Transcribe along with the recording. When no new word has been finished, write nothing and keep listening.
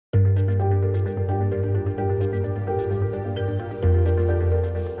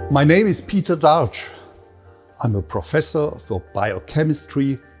My name is Peter Dartsch. I'm a professor for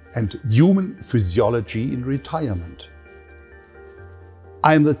biochemistry and human physiology in retirement.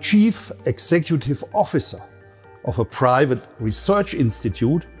 I am the Chief Executive Officer of a private research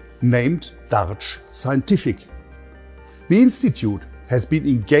institute named Dartsch Scientific. The institute has been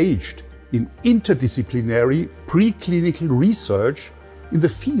engaged in interdisciplinary preclinical research in the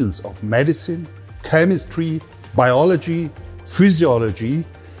fields of medicine, chemistry, biology, physiology,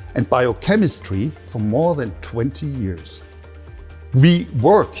 and biochemistry for more than 20 years. We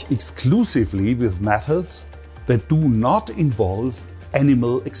work exclusively with methods that do not involve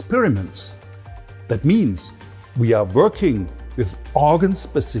animal experiments. That means we are working with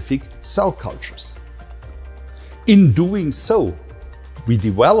organ-specific cell cultures. In doing so, we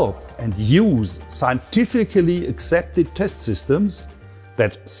develop and use scientifically accepted test systems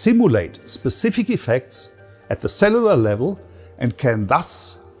that simulate specific effects at the cellular level and can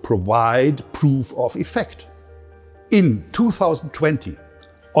thus provide proof of effect. In 2020,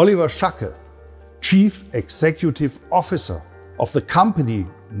 Oliver Schacke, Chief Executive Officer of the company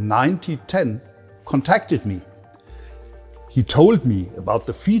 9010, contacted me. He told me about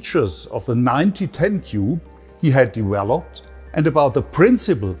the features of the 9010 cube he had developed and about the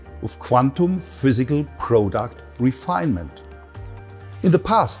principle of quantum physical product refinement. In the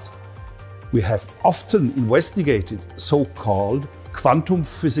past, we have often investigated so-called quantum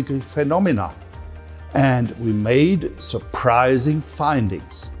physical phenomena, and we made surprising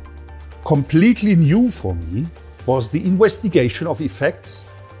findings. Completely new for me was the investigation of effects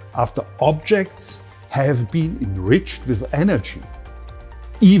after objects have been enriched with energy,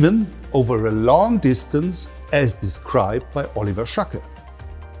 even over a long distance as described by Oliver Schacke.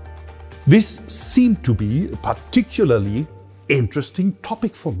 This seemed to be a particularly interesting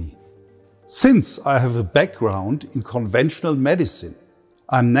topic for me. Since I have a background in conventional medicine,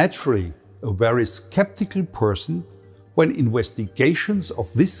 I'm naturally a very skeptical person when investigations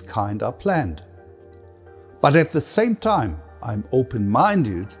of this kind are planned. But at the same time, I'm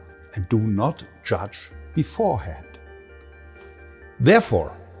open-minded and do not judge beforehand.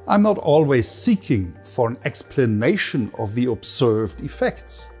 Therefore, I'm not always seeking for an explanation of the observed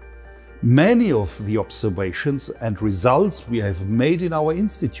effects. Many of the observations and results we have made in our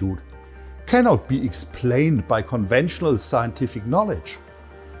institute cannot be explained by conventional scientific knowledge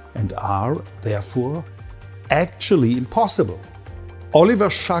and are, therefore, actually impossible. Oliver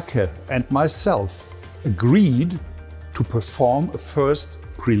Schacke and myself agreed to perform a first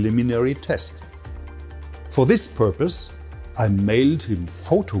preliminary test. For this purpose, I mailed him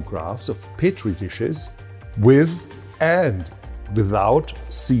photographs of Petri dishes with and without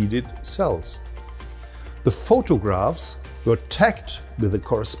seeded cells. The photographs were tagged with the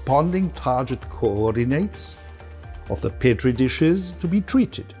corresponding target coordinates of the Petri dishes to be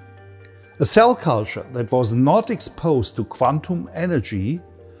treated. A cell culture that was not exposed to quantum energy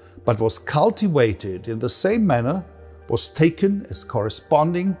but was cultivated in the same manner was taken as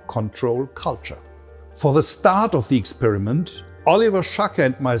corresponding control culture. For the start of the experiment, Oliver Schacke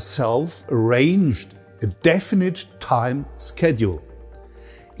and myself arranged a definite time schedule.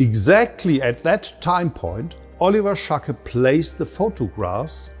 Exactly at that time point, Oliver Schacke placed the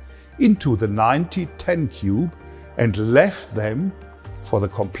photographs into the 9010 cube and left them for the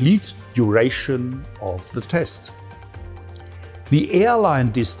complete duration of the test. The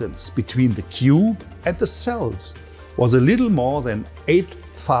airline distance between the cube and the cells was a little more than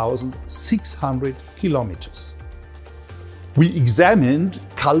 8,600 kilometers. We examined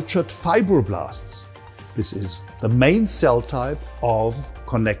cultured fibroblasts. This is the main cell type of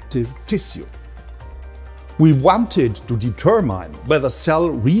connective tissue. We wanted to determine whether cell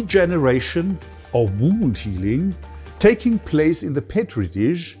regeneration or wound healing taking place in the Petri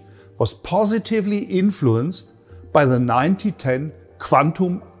dish was positively influenced by the 9010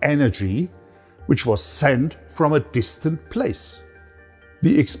 quantum energy, which was sent from a distant place.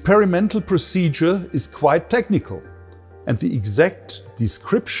 The experimental procedure is quite technical, and the exact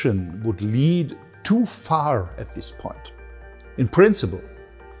description would lead too far at this point. In principle,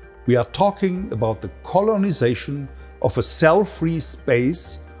 we are talking about the colonization of a cell-free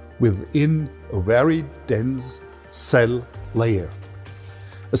space within a very dense cell layer.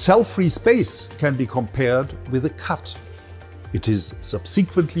 A cell-free space can be compared with a cut. It is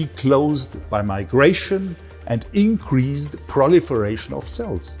subsequently closed by migration and increased proliferation of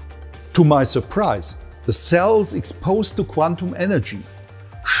cells. To my surprise, the cells exposed to quantum energy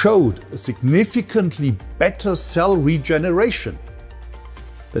showed a significantly better cell regeneration.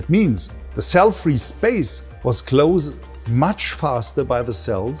 That means the cell-free space was closed much faster by the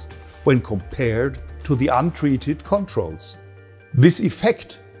cells when compared to the untreated controls. This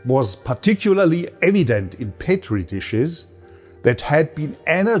effect was particularly evident in Petri dishes that had been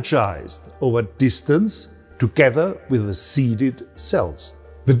energized over distance together with the seeded cells.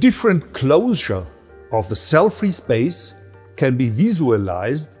 The different closure of the cell-free space can be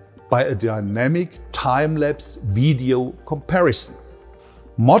visualized by a dynamic time-lapse video comparison.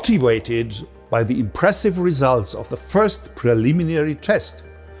 Motivated by the impressive results of the first preliminary test,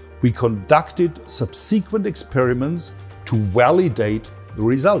 we conducted subsequent experiments to validate the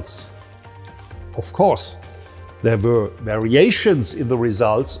results. Of course, there were variations in the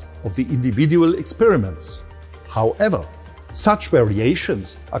results of the individual experiments. However, such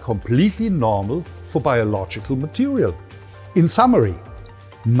variations are completely normal for biological material. In summary,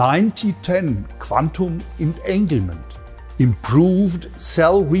 90-10 quantum entanglement improved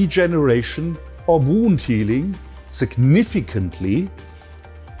cell regeneration or wound healing significantly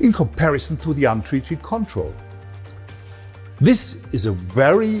in comparison to the untreated control. This is a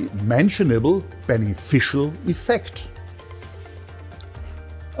very mentionable beneficial effect.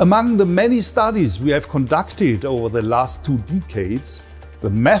 Among the many studies we have conducted over the last 2 decades, the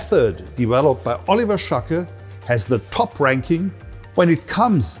method developed by Oliver Schacke has the top ranking when it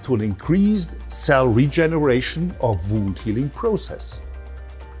comes to an increased cell regeneration or wound healing process.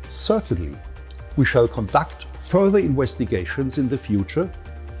 Certainly, we shall conduct further investigations in the future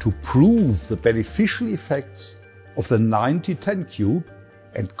to prove the beneficial effects of the 90-10 cube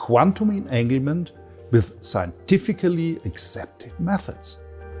and quantum entanglement with scientifically accepted methods.